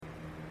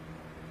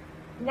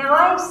Now,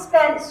 I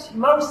spent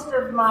most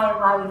of my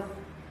life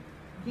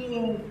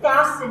being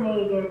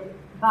fascinated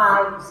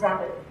by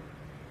Zebedee,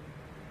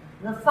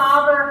 the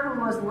father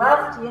who was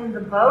left in the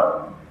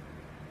boat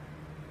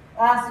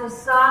as his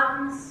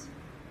sons,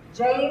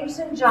 James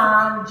and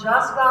John,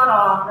 just got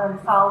off and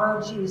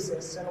followed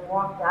Jesus and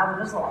walked out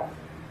of his life.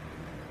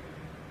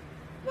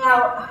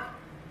 Now,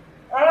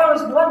 I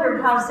always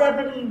wondered how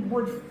Zebedee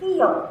would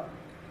feel.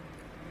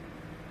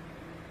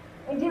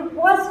 And it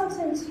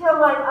wasn't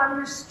until I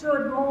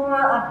understood more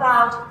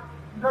about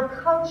the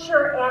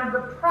culture and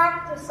the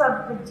practice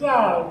of the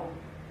day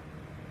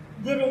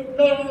that it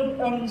made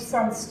any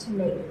sense to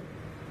me.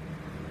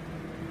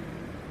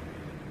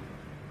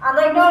 And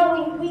I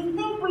know we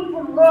think we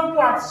can look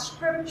at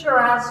Scripture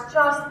as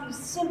just these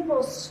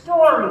simple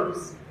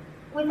stories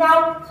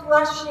without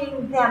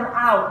fleshing them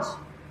out.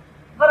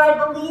 But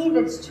I believe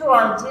it's to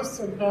our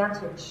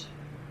disadvantage.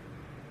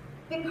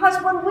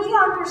 Because when we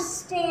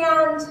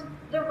understand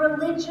the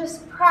religious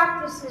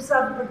practices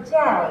of the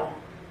day,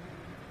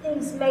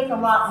 things make a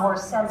lot more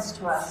sense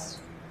to us.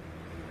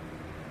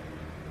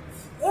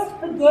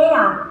 It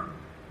began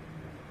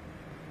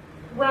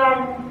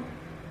when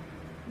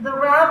the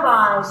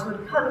rabbis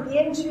would come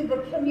into the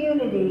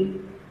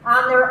community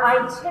on their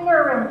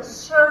itinerant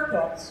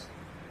circuit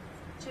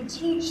to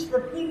teach the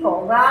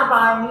people,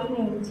 rabbi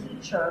meaning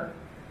teacher,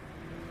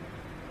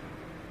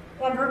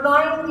 and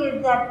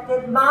reminded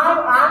that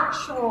my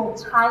actual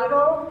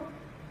title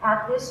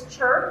at this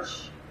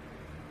church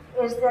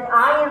is that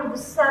I am the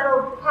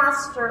settled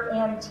pastor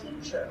and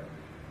teacher.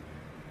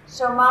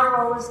 So my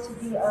role is to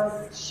be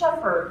a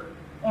shepherd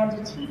and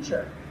a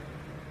teacher.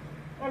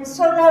 And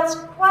so that's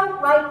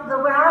quite like the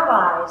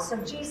rabbis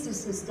of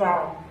Jesus'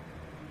 day.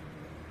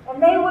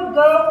 And they would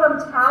go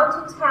from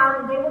town to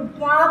town and they would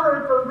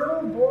gather the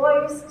little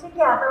boys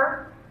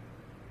together.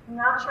 I'm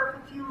not sure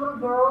if a few little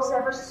girls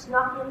ever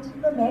snuck into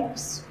the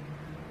mix,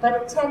 but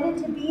it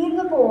tended to be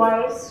the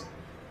boys.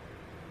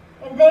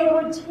 And they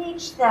would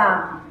teach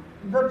them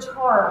the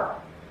Torah,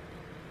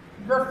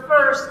 the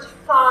first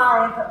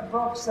 5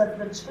 books of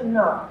the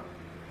Tanakh,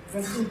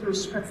 the Hebrew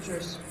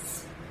Scriptures.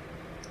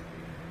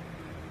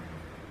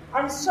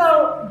 And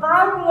so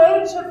by the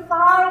age of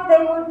 5,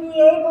 they would be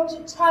able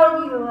to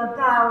tell you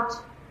about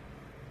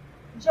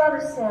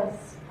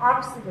Genesis,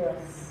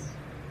 Exodus,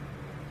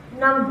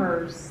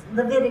 Numbers,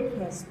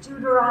 Leviticus,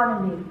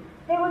 Deuteronomy.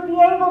 They would be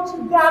able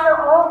to gather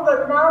all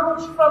the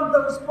knowledge from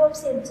those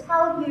books and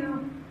tell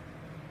you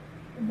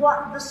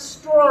what the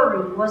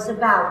story was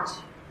about.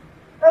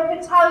 They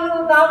could tell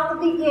you about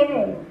the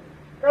beginning.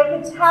 They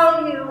could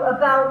tell you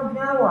about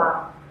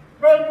Noah.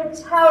 They could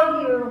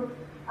tell you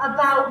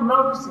about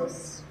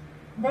Moses.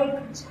 They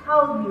could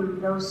tell you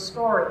those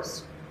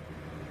stories.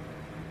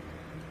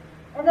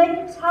 And they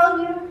could tell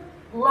you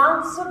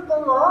lots of the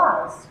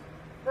laws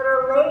that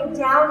are laid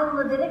down in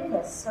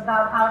Leviticus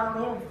about how to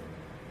live.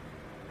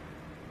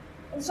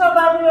 And so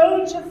by the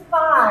age of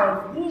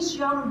 5, these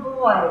young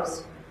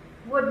boys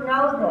would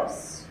know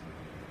this.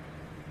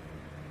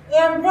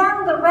 And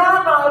then the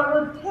rabbi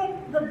would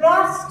pick the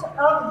best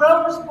of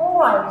those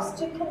boys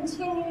to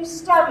continue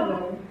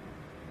studying,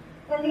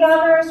 and the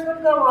others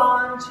would go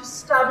on to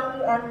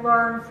study and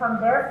learn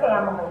from their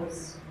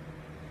families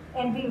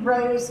and be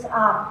raised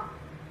up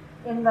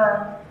in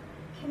the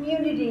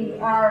community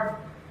and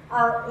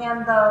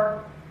the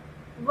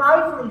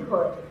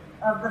livelihood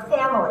of the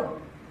family.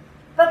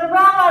 But the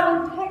rabbi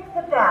would pick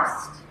the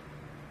best.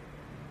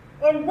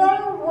 And they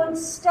would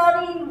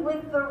study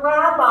with the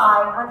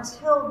rabbi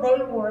until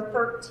they were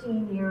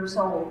 13 years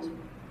old.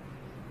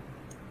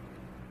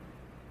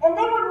 And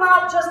they would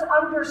not just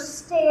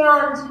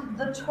understand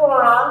the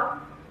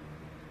Torah,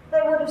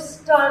 they would have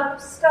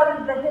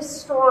studied the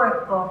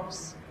historic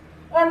books,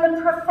 and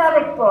the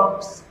prophetic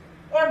books,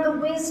 and the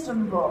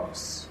wisdom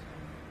books.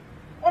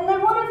 And they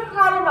would have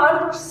had an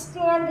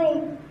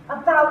understanding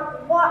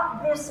about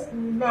what this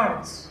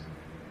meant.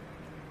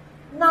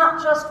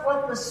 Not just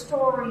what the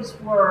stories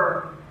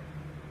were,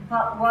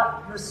 but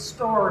what the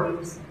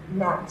stories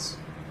meant.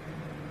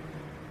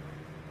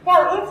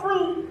 Now, if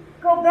we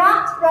go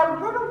back to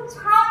that little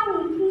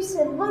tiny piece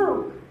in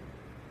Luke,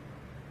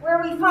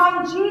 where we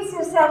find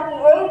Jesus at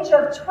the age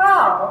of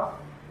 12,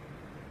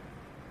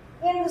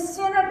 in the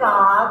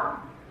synagogue,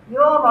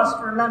 you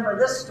almost remember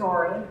this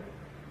story.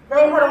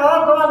 They had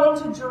all gone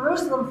into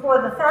Jerusalem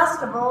for the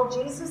festival,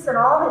 Jesus and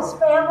all his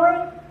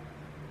family.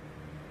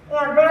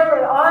 And there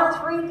they are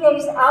 3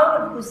 days out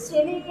of the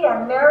city,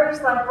 and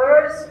Mary's like,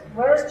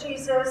 where's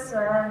Jesus?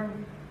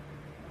 And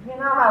you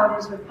know how it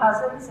is with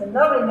cousins, and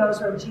nobody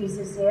knows where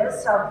Jesus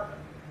is. So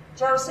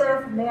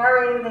Joseph,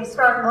 Mary, they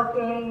start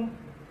looking,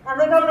 and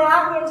they go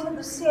back into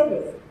the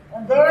city.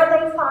 And there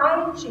they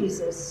find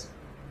Jesus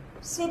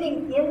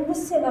sitting in the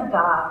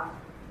synagogue,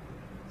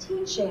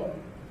 teaching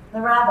the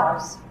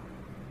rabbis.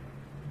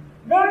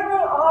 There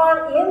they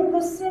are in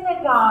the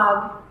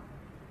synagogue,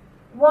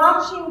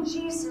 watching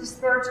Jesus,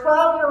 their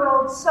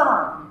 12-year-old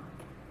son,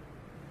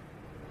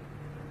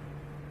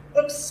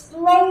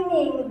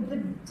 explaining the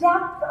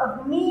depth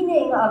of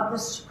meaning of the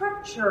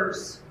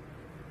Scriptures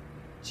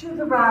to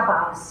the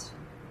rabbis.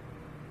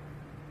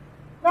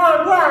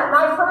 Now again,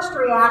 my first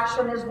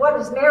reaction is, what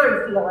is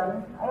Mary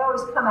feeling? I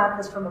always come at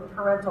this from a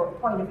parental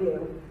point of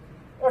view.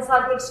 It's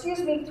like, excuse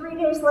me, 3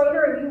 days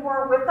later and you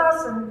weren't with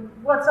us, and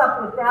what's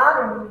up with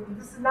that? And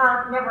this is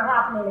not never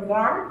happening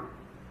again.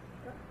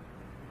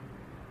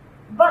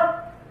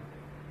 But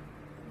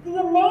the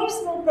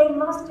amazement they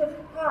must have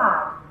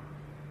had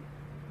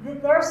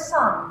that their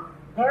son,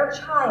 their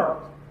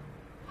child,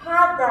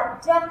 had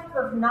that depth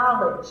of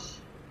knowledge.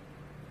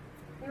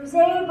 He was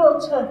able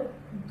to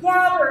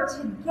gather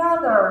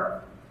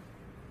together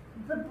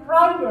the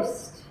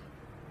brightest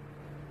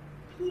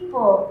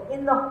people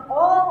in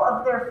all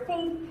of their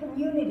faith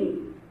community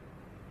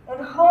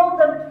and hold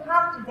them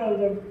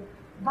captivated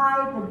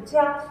by the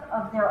depth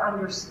of their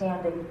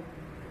understanding.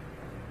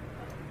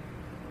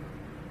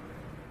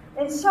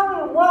 And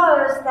so it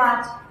was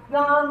that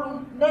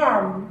young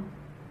men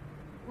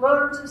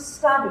learned to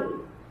study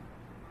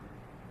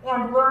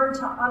and learned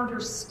to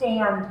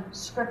understand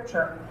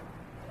Scripture.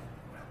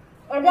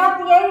 And at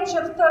the age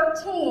of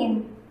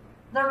 13,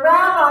 the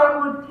rabbi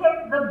would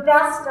pick the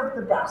best of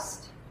the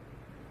best.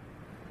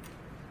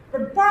 The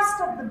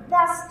best of the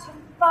best to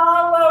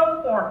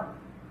follow him.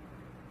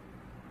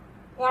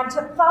 And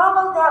to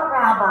follow that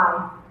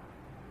rabbi.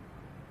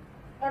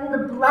 And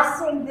the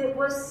blessing that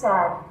was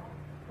said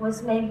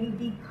was, may you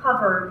be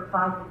covered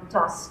by the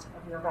dust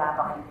of your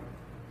rabbi.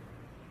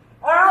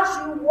 As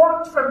you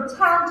walked from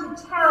town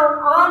to town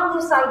on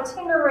this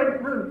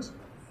itinerant route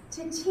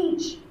to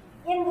teach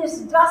in this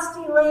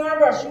dusty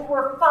land, as you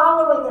were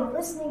following and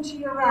listening to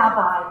your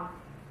rabbi,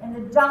 and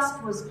the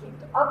dust was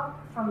kicked up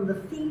from the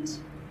feet,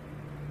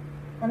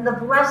 and the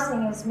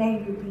blessing is, may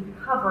you be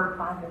covered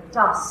by the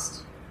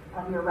dust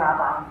of your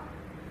rabbi.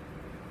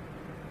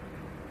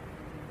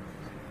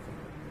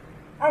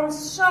 And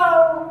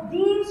so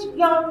these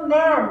young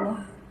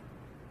men,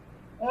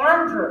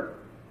 Andrew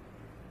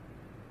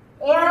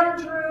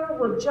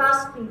would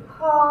just be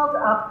called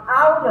up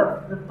out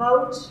of the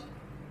boat,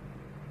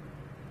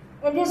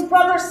 and his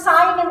brother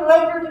Simon,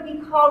 later to be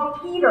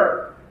called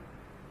Peter,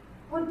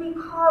 would be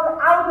called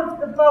out of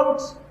the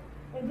boat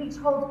and be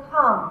told,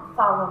 come,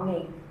 follow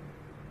me.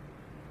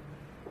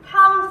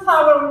 Come,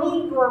 follow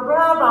me, your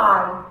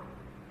rabbi,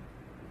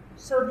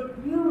 so that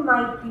you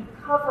might be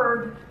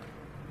covered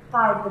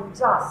by the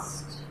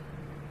dust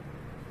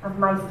of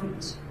my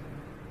feet.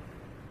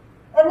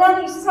 And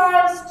then he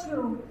says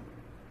to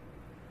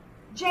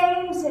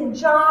James and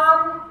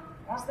John,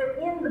 as they're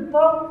in the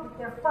boat with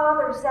their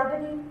father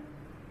Zebedee,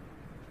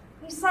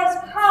 he says,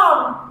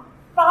 come,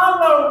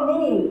 follow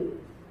me.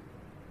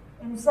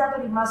 And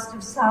Zebedee must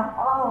have said,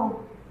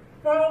 oh,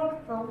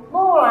 thank the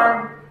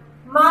Lord,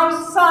 my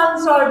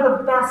sons are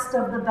the best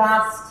of the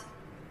best.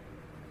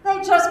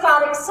 They just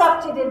got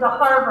accepted into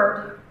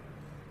Harvard.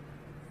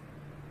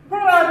 They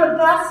are the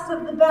best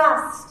of the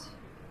best.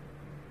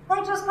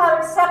 They just got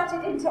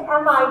accepted into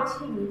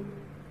MIT.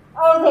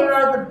 Oh, they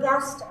are the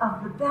best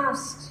of the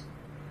best.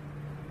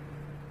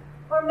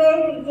 Or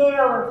maybe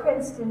Yale or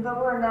Princeton, but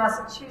we're in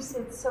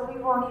Massachusetts, so we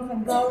won't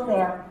even go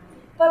there.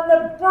 But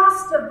the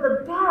best of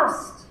the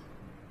best.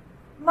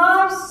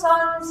 My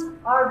sons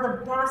are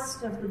the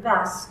best of the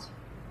best.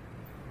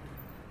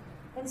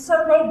 And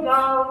so they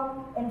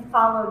go and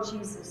follow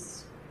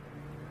Jesus.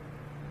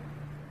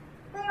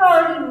 They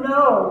already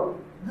know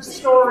the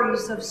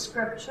stories of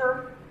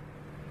Scripture.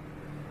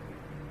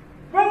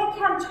 They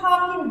can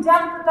talk in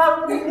depth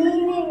about the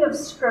meaning of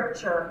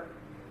Scripture.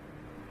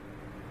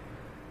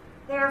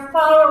 They're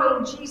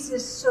following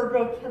Jesus so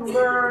they can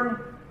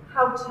learn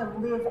how to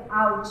live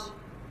out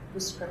the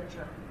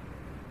Scripture.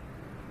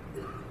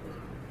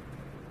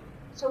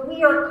 So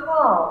we are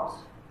called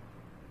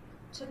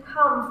to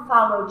come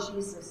follow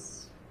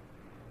Jesus.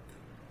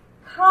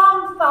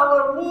 Come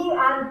follow me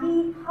and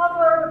be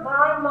covered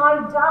by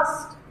my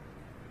dust.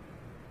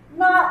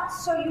 Not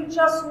so you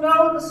just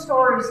know the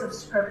stories of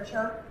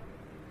Scripture.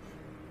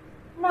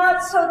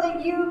 Not so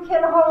that you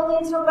can hold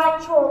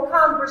intellectual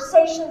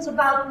conversations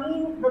about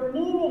the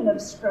meaning of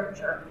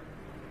Scripture,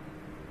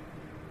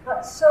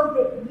 but so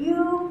that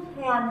you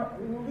can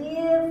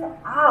live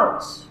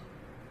out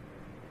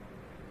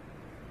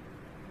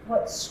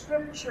what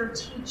Scripture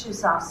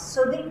teaches us,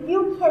 so that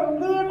you can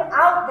live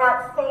out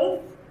that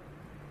faith,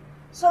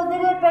 so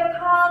that it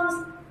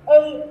becomes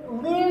a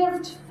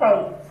lived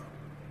faith,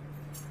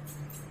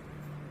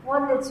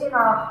 one that's in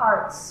our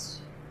hearts,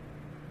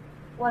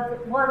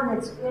 one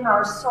that's in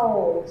our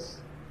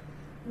souls,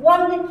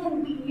 one that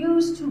can be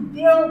used to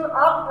build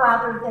up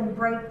rather than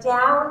break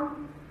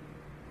down,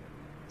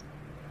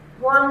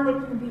 one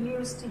that can be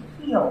used to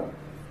heal.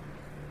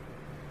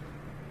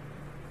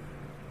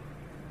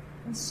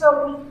 And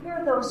so we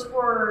hear those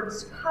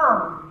words,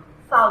 come,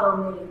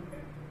 follow me.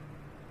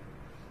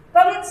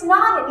 But it's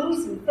not an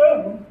easy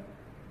thing.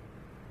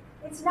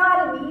 It's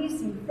not an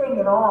easy thing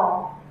at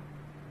all.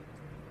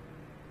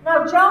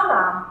 Now,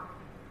 Jonah,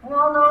 we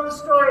all know the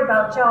story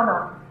about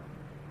Jonah.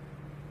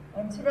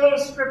 In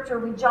today's scripture,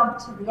 we jump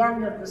to the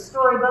end of the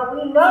story, but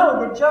we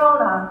know that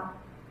Jonah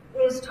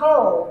is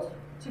told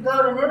to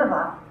go to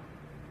Nineveh.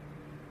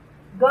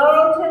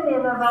 Go to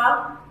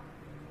Nineveh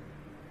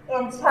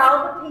and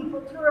tell the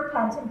people to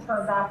repent and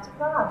turn back to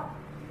God.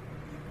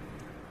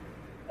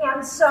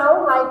 And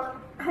so, like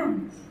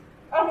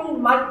any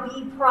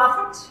might-be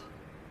prophet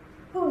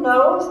who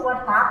knows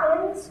what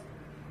happens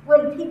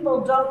when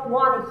people don't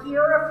want to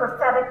hear a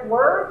prophetic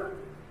word,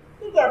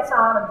 he gets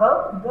on a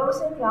boat and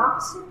goes in the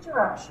opposite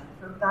direction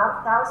for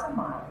about 1,000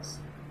 miles.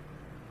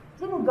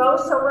 Didn't go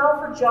so well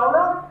for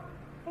Jonah.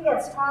 He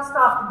gets tossed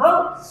off the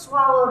boat,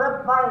 swallowed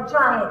up by a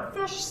giant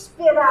fish,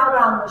 spit out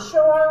on the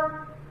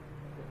shore.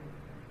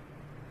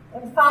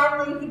 And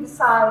finally, he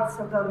decides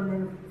he'll go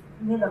to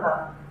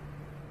Nineveh.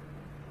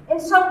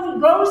 And so he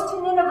goes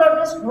to Nineveh,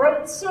 this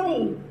great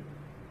city,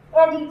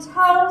 and he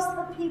tells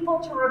the people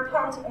to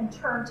repent and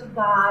turn to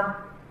God.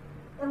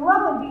 And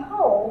lo and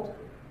behold,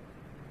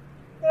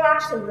 they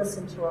actually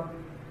listen to him.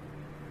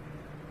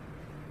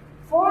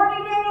 40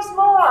 days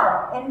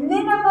more, and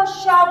Nineveh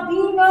shall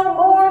be no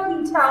more,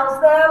 he tells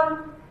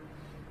them.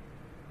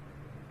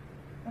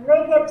 And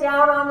they get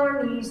down on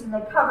their knees and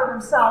they cover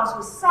themselves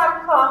with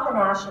sackcloth and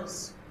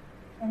ashes.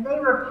 And they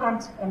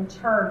repent and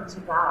turn to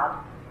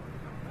God.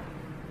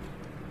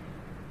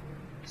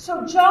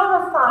 So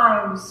Jonah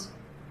finds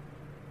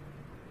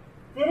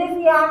that if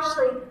he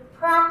actually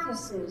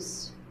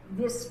practices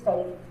this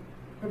faith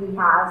that he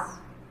has,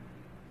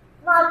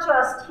 not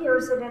just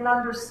hears it and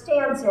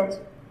understands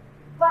it,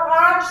 but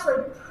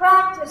actually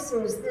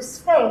practices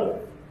this faith,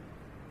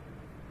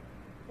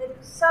 that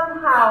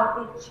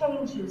somehow it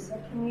changes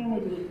a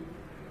community,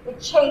 it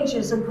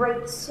changes a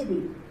great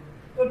city,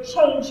 it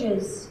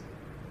changes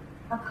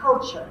a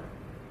culture,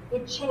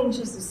 it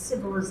changes a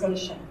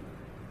civilization.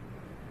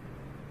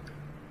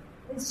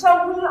 And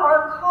so we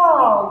are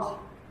called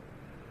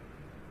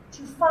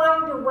to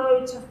find a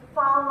way to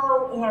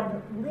follow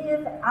and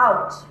live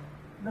out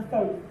the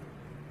faith.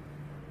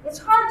 It's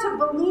hard to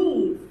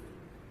believe.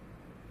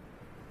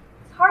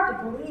 It's hard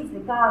to believe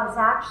that God is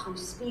actually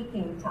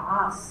speaking to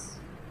us.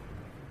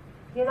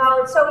 You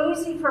know, it's so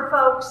easy for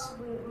folks,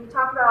 we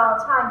talk about it all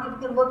the time,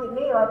 people can look at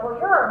me like, well,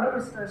 you're a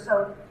minister,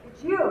 so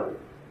it's you.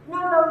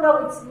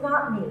 No, it's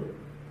not me.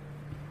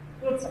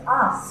 It's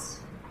us.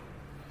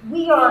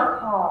 We are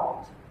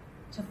called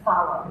to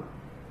follow.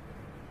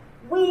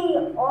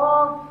 We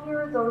all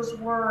hear those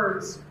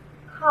words,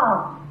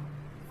 come,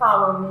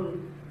 follow me.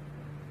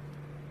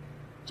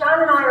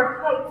 John and I are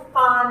quite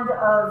fond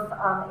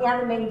of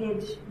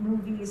animated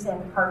movies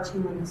and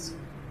cartoons.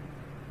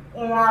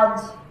 And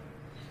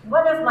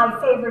one of my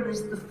favorite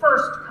is the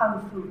first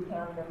Kung Fu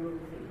Panda movie.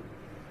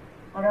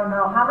 I don't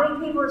know, how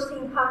many people have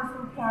seen Kung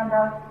Fu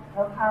Panda?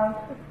 Okay.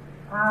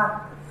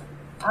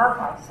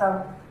 Okay, so,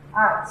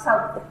 all right,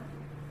 so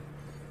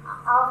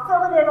I'll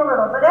fill it in a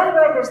little. But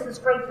anyway, there's this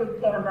great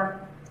big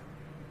panda.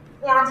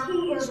 And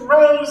he is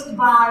raised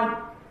by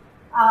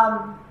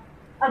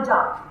a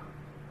duck.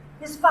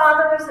 His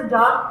father is a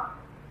duck.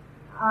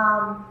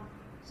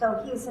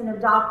 So he's an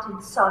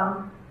adopted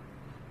son.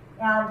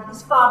 And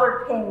his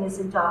father, King, is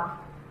a duck.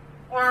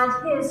 And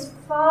his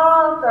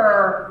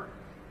father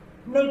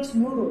makes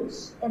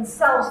noodles and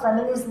sells them.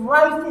 And his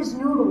life is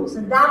noodles.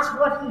 And that's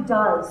what he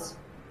does.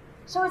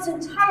 So his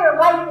entire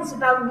life is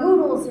about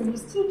noodles, and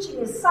he's teaching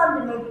his son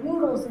to make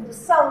noodles and to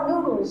sell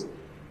noodles.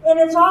 And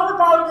it's all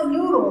about the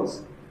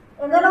noodles.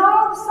 And then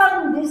all of a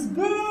sudden, this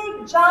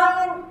big,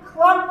 giant,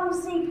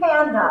 clumsy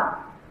panda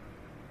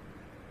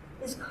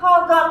is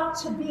called up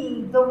to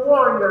be the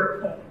warrior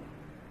king.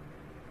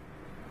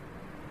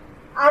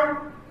 And,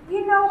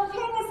 you know,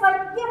 King is like,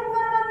 yeah,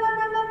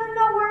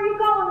 no, where are you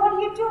going? What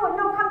are you doing?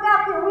 No, come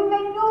back here. We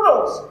make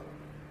noodles.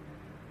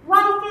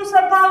 Life is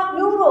about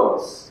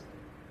noodles.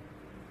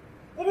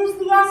 It is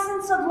the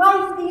essence of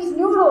life, these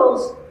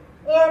noodles.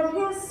 And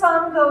his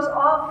son goes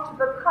off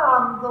to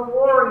become the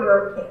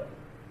warrior king.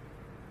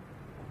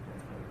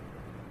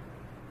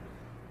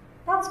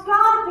 That's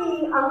got to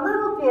be a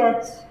little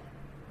bit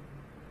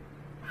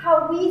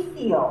how we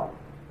feel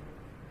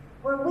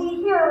when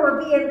we hear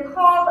we're being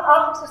called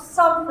up to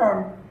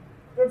something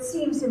that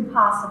seems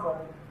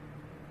impossible.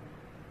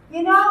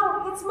 You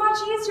know, it's much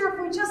easier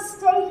if we just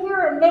stay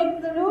here and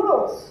make the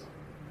noodles.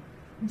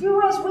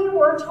 Do as we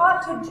were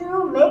taught to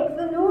do, make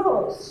the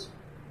noodles.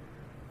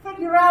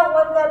 Figure out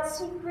what that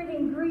secret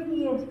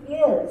ingredient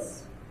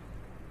is,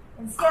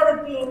 instead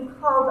of being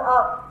called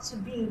up to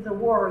be the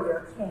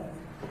warrior king.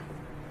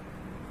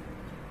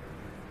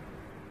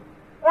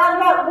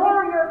 And that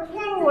warrior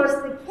king was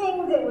the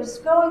king that was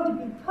going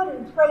to be put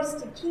in place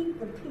to keep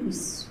the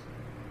peace.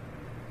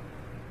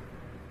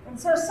 And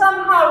so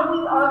somehow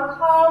we are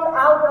called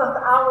out of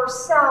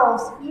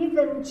ourselves,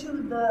 even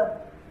to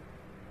the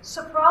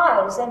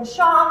surprise and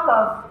shock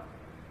of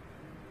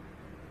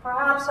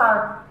perhaps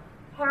our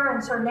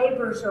parents or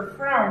neighbors or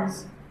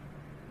friends,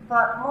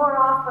 but more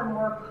often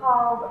we're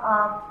called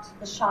up to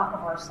the shock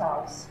of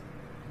ourselves.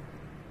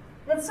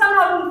 That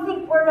somehow we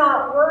think we're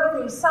not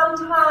worthy.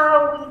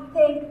 Somehow we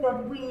think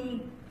that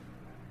we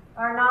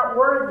are not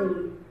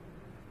worthy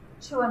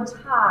to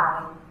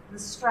untie the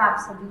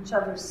straps of each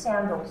other's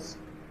sandals.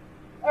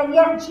 And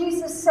yet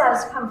Jesus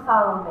says, come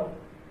follow me.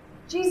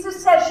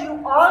 Jesus says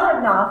you are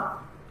enough.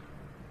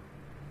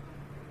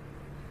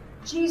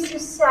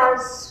 Jesus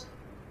says,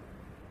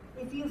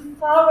 if you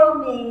follow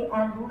me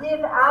and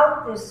live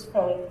out this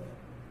faith,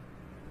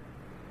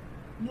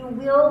 you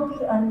will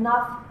be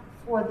enough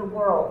for the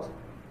world.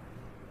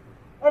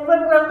 And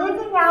when we're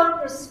living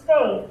out this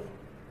faith,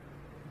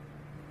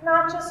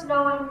 not just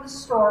knowing the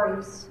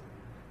stories,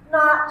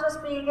 not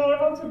just being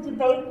able to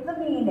debate the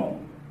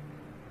meaning,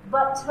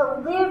 but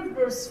to live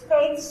this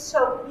faith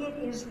so it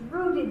is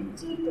rooted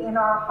deep in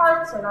our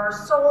hearts and our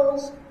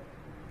souls,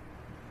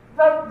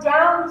 right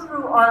down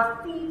through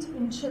our feet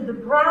into the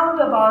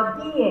ground of our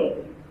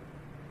being.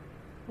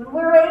 When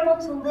we're able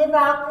to live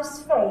out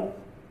this faith,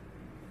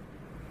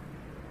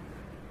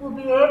 we'll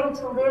be able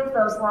to live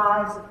those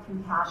lives of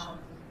compassion.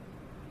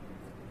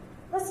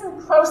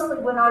 Listen closely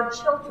when our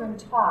children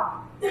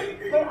talk.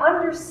 They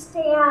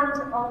understand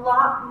a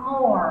lot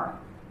more,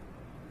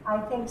 I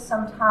think,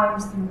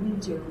 sometimes than we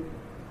do.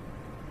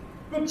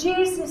 That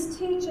Jesus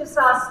teaches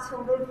us to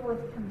live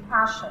with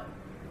compassion,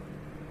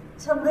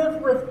 to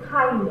live with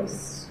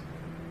kindness,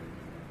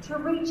 to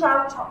reach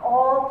out to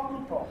all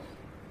people.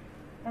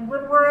 And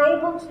when we're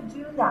able to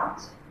do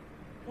that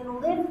and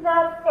live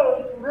that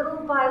faith little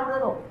by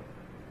little,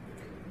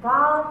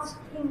 God's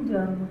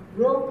kingdom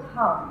will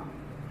come.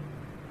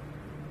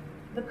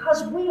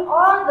 Because we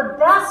are the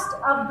best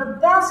of the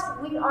best,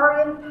 we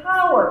are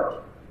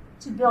empowered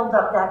to build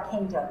up that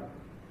kingdom.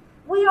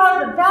 We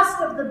are the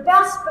best of the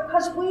best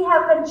because we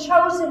have been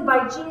chosen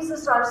by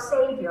Jesus our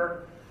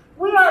Savior.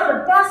 We are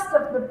the best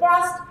of the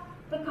best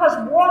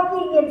because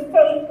walking in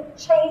faith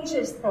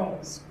changes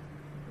things.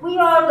 We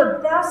are the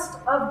best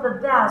of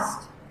the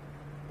best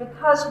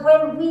because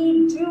when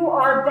we do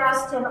our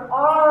best and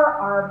are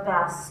our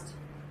best,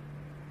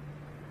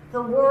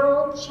 the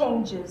world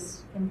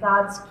changes and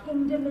God's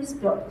kingdom is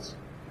built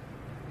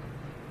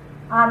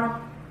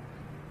on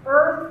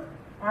earth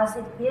as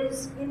it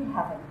is in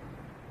heaven.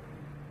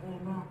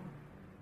 Amen.